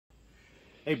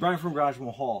Hey, Brian from Garage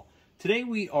Hall. Today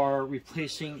we are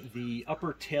replacing the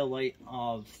upper tail light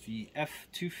of the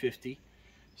F-250.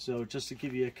 So just to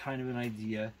give you a kind of an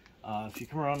idea, if you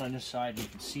come around on this side, you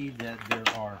can see that there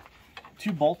are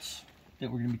two bolts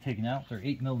that we're going to be taking out. They're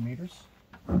 8 millimeters.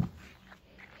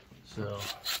 So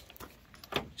let's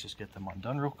just get them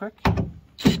undone real quick.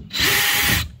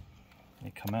 They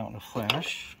come out in a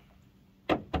flash.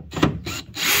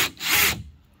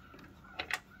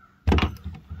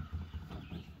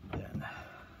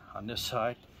 On this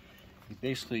side,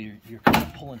 you're kind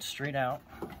of pulling straight out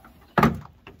to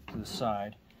the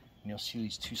side, and you'll see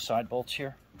these two side bolts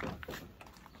here. They're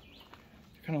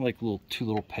kind of like two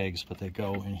little pegs, but they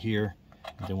go in here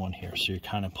and then one here. So you're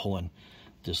kind of pulling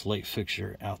this light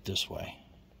fixture out this way.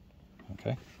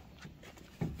 Okay.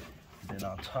 Then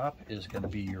on top is going to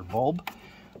be your bulb.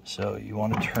 So you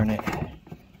want to turn it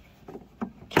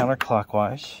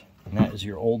counterclockwise. And that is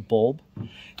your old bulb.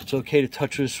 It's okay to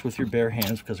touch this with your bare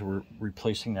hands because we're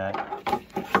replacing that.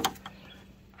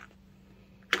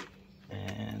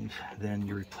 And then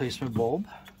your replacement bulb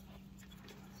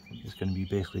is going to be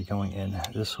basically going in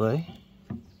this way.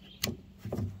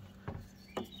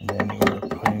 And then we're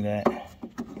putting that,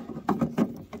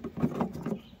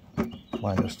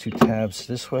 line those two tabs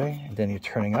this way, and then you're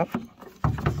turning up.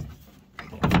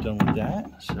 We're done with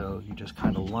that. So you just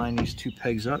kind of line these two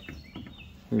pegs up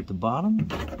here at the bottom.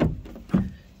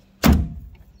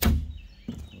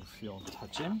 You'll feel them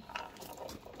touch in.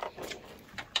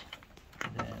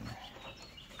 Then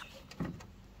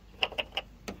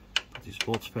put these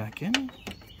bolts back in.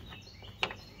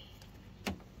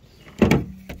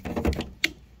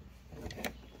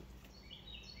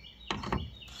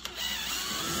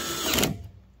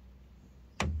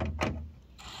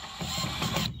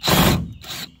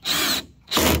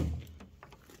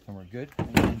 And we're good.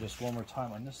 And then just one more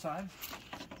time on this side.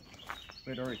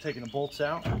 We'd already taken the bolts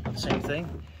out. Same thing.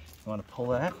 You want to pull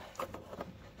that.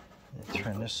 And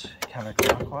turn this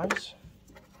counterclockwise.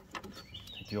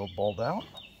 Take the old bulb out.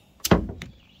 And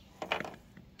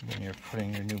then you're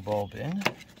putting your new bulb in.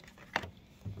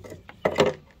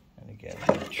 And again,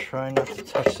 try not to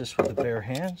touch this with the bare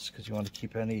hands because you want to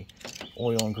keep any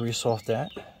oil and grease off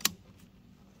that.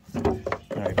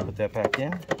 Alright, put that back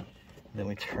in. Then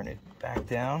we turn it back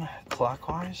down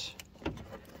clockwise.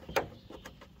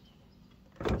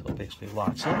 So it basically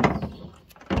locks in.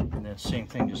 And then same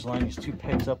thing, just line these two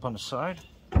pegs up on the side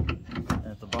and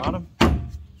at the bottom.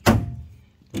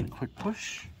 Then a quick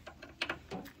push.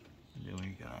 And then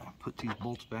we put these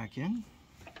bolts back in.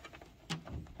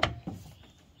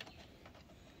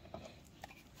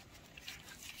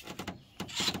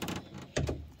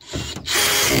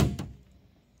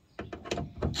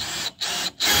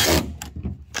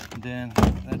 Then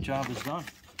that job is done.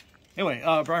 Anyway,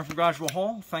 Brian from Garage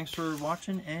Hall, thanks for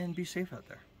watching and be safe out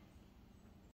there.